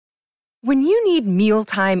When you need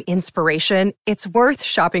mealtime inspiration, it's worth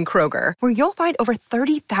shopping Kroger, where you'll find over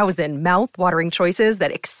 30,000 mouth-watering choices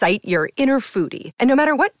that excite your inner foodie. And no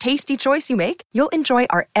matter what tasty choice you make, you'll enjoy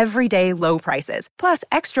our everyday low prices, plus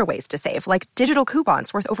extra ways to save, like digital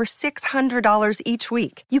coupons worth over $600 each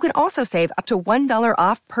week. You can also save up to $1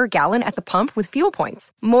 off per gallon at the pump with fuel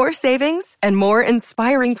points. More savings and more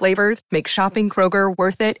inspiring flavors make shopping Kroger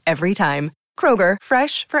worth it every time. Kroger,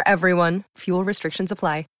 fresh for everyone. Fuel restrictions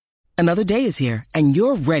apply. Another day is here, and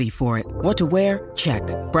you're ready for it. What to wear? Check.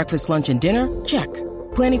 Breakfast, lunch, and dinner? Check.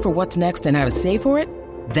 Planning for what's next and how to save for it?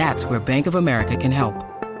 That's where Bank of America can help.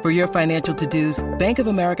 For your financial to-dos, Bank of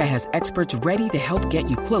America has experts ready to help get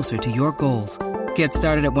you closer to your goals. Get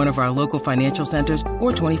started at one of our local financial centers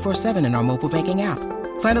or 24/7 in our mobile banking app.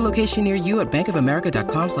 Find a location near you at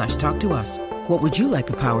bankofamerica.com/talktous. What would you like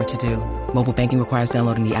the power to do? Mobile banking requires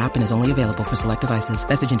downloading the app and is only available for select devices.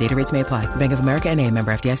 Message and data rates may apply. Bank of America N.A.,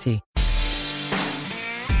 member FDIC.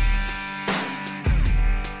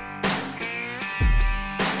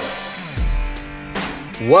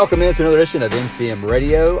 Welcome into another edition of MCM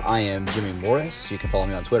Radio. I am Jimmy Morris. You can follow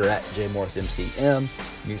me on Twitter at JMorrisMCM.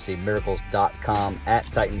 You can see miracles.com at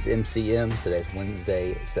TitansMCM. Today's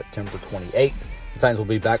Wednesday, September 28th. The Titans will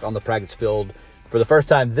be back on the practice field for the first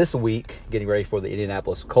time this week, getting ready for the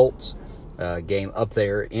Indianapolis Colts game up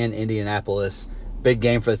there in Indianapolis. Big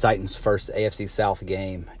game for the Titans, first AFC South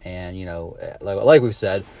game. And, you know, like we've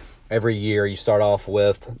said, every year you start off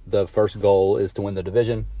with the first goal is to win the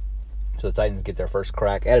division. So the Titans get their first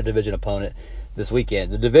crack at a division opponent this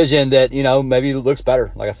weekend. The division that, you know, maybe looks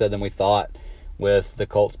better, like I said, than we thought, with the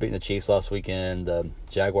Colts beating the Chiefs last weekend, the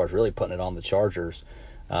Jaguars really putting it on the Chargers.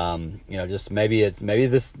 You know, just maybe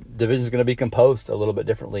this division is going to be composed a little bit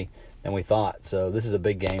differently than we thought. So this is a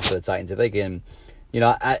big game for the Titans. If they can, you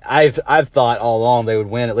know, I've thought all along they would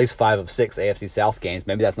win at least 5 of 6 AFC South games.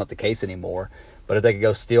 Maybe that's not the case anymore. But if they could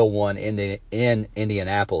go steal one in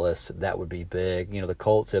Indianapolis, that would be big. You know, the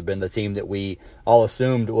Colts have been the team that we all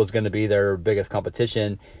assumed was going to be their biggest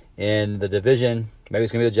competition in the division. Maybe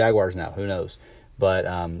it's going to be the Jaguars now. Who knows? But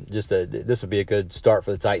this would be a good start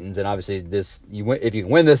for the Titans. And obviously, if you can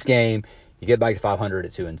win this game, you get back to 500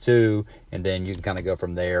 at 2-2, and then you can kind of go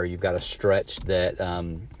from there. You've got a stretch that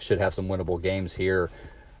should have some winnable games here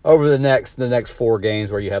over the next 4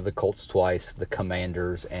 games, where you have the Colts twice, the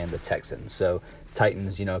Commanders, and the Texans. So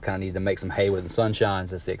Titans, you know, kind of need to make some hay when the sun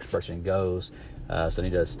shines, as the expression goes. So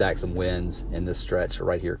need to stack some wins in this stretch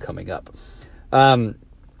right here coming up.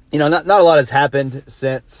 You know, not a lot has happened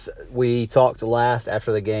since we talked last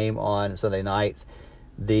after the game on Sunday night.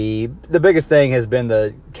 The biggest thing has been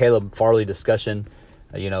the Caleb Farley discussion.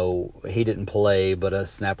 You know, he didn't play but a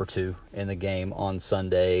snap or two in the game on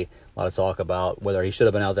Sunday. A lot of talk about whether he should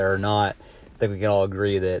have been out there or not. I think we can all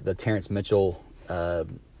agree that the Terrence Mitchell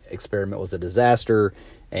experiment was a disaster,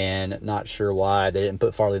 and not sure why they didn't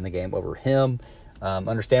put Farley in the game over him.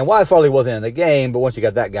 Understand why Farley wasn't in the game, but once you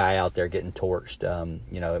got that guy out there getting torched,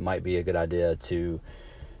 you know, it might be a good idea to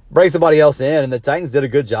bring somebody else in. And the Titans did a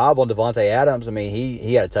good job on Devontae Adams. I mean,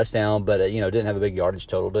 he had a touchdown, but, you know, didn't have a big yardage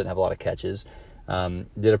total, didn't have a lot of catches.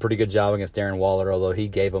 Did a pretty good job against Darren Waller, although he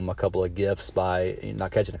gave him a couple of gifts by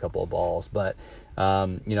not catching a couple of balls. But,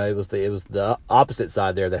 you know, it was the opposite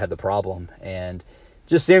side there that had the problem. And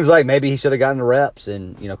just seems like maybe he should have gotten the reps.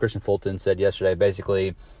 And, you know, Christian Fulton said yesterday,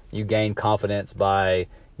 basically, you gain confidence by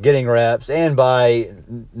getting reps and by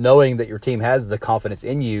knowing that your team has the confidence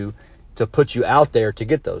in you to put you out there to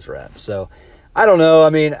get those reps. So I don't know. I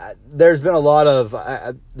mean, there's been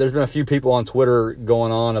a few people on Twitter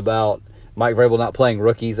going on about Mike Vrabel not playing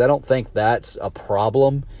rookies. I don't think that's a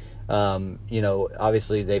problem. You know,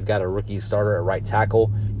 obviously they've got a rookie starter at right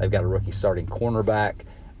tackle. They've got a rookie starting cornerback.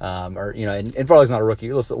 Or, you know, and Farley's not a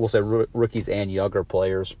rookie. We'll say rookies and younger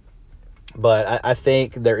players. But I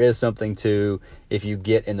think there is something to, if you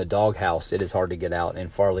get in the doghouse, it is hard to get out. And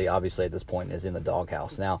Farley, obviously, at this point is in the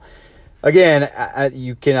doghouse. Now, again,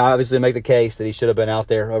 you can obviously make the case that he should have been out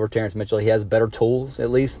there over Terrence Mitchell. He has better tools, at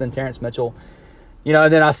least, than Terrence Mitchell. You know,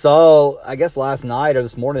 and then I saw, I guess last night or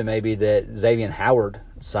this morning maybe, that Xavier Howard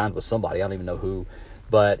signed with somebody. I don't even know who.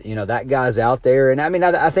 But, you know, that guy's out there. And, I mean,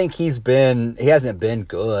 I think he hasn't been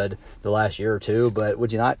good the last year or two. But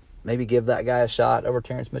would you not maybe give that guy a shot over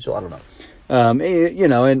Terrence Mitchell? I don't know. You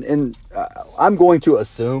know, and I'm going to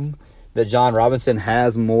assume that John Robinson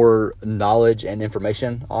has more knowledge and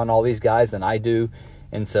information on all these guys than I do.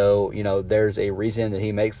 And so, you know, there's a reason that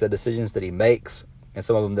he makes the decisions that he makes, and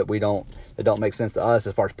some of them that don't make sense to us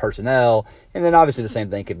as far as personnel. And then obviously the same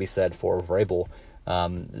thing could be said for Vrabel,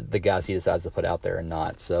 the guys he decides to put out there and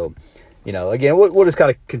not. So, again, we'll just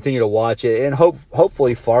kind of continue to watch it, and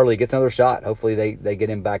hopefully Farley gets another shot. Hopefully they get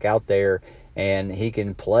him back out there and he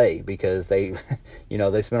can play, because they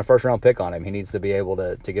spent a first round pick on him. He needs to be able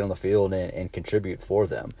to get on the field and contribute for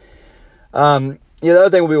them. The other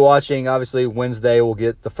thing we'll be watching, obviously Wednesday we'll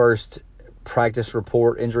get the first practice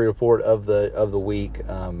report, injury report of the week.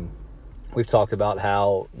 We've talked about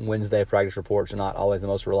how Wednesday practice reports are not always the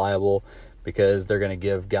most reliable, because they're going to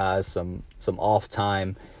give guys some off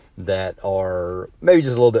time that are maybe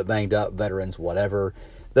just a little bit banged up, veterans, whatever.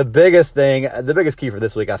 The biggest key for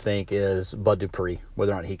this week, I think, is Bud Dupree,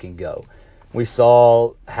 whether or not he can go. We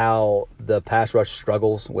saw how the pass rush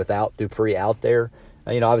struggles without Dupree out there.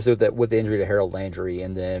 Obviously with the injury to Harold Landry,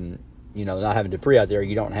 and then, not having Dupree out there,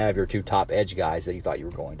 you don't have your two top edge guys that you thought you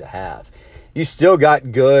were going to have. You still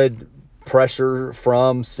got good pressure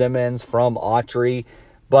from Simmons, from Autry,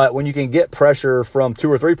 but when you can get pressure from 2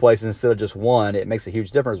 or 3 places instead of just one, it makes a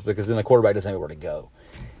huge difference, because then the quarterback doesn't know where to go.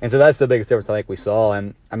 And so that's the biggest difference I think we saw.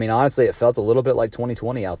 And honestly, it felt a little bit like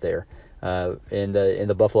 2020 out there in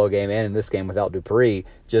the Buffalo game and in this game without Dupree.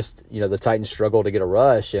 Just, the Titans struggled to get a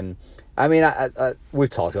rush. And we've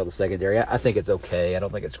talked about the secondary. I think it's okay. I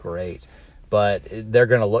don't think it's great, but they're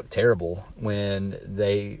going to look terrible when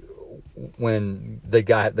the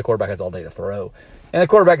quarterback has all day to throw. And the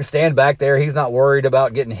quarterback can stand back there. He's not worried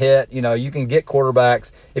about getting hit. You can get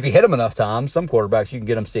quarterbacks, if you hit them enough times, some quarterbacks, you can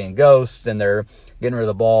get them seeing ghosts, and they're getting rid of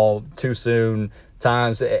the ball too soon, at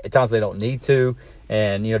times they don't need to.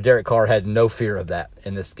 And, Derek Carr had no fear of that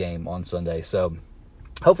in this game on Sunday. So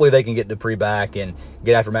hopefully they can get Dupree back and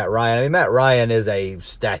get after Matt Ryan. Matt Ryan is a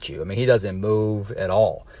statue. He doesn't move at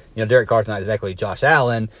all. Derek Carr's not exactly Josh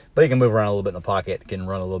Allen, but he can move around a little bit in the pocket, can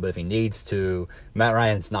run a little bit if he needs to. Matt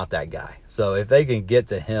Ryan's not that guy. So if they can get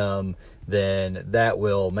to him, then that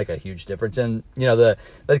will make a huge difference. And, the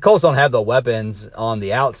Colts don't have the weapons on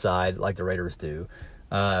the outside like the Raiders do.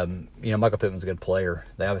 Michael Pittman's a good player.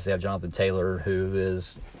 They obviously have Jonathan Taylor, who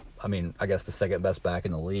is, I guess the second best back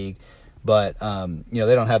in the league. But,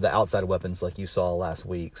 they don't have the outside weapons like you saw last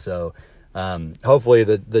week. So, hopefully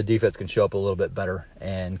the defense can show up a little bit better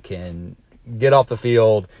and can get off the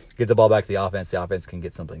field, get the ball back to the offense. The offense can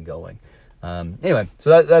get something going. Anyway,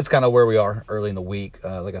 so that's kind of where we are early in the week.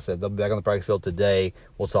 Like I said, they'll be back on the practice field today.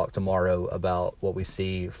 We'll talk tomorrow about what we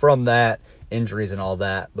see from that, injuries and all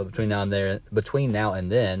that. But between now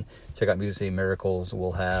and then, check out Music City Miracles.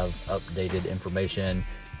 We'll have updated information,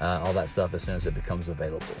 all that stuff as soon as it becomes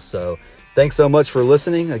available. So thanks so much for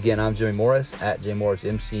listening. Again, I'm Jimmy Morris at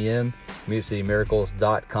JMorrisMCM,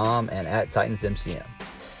 MusicCityMiracles.com, and at TitansMCM.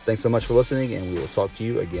 Thanks so much for listening, and we will talk to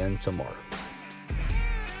you again tomorrow.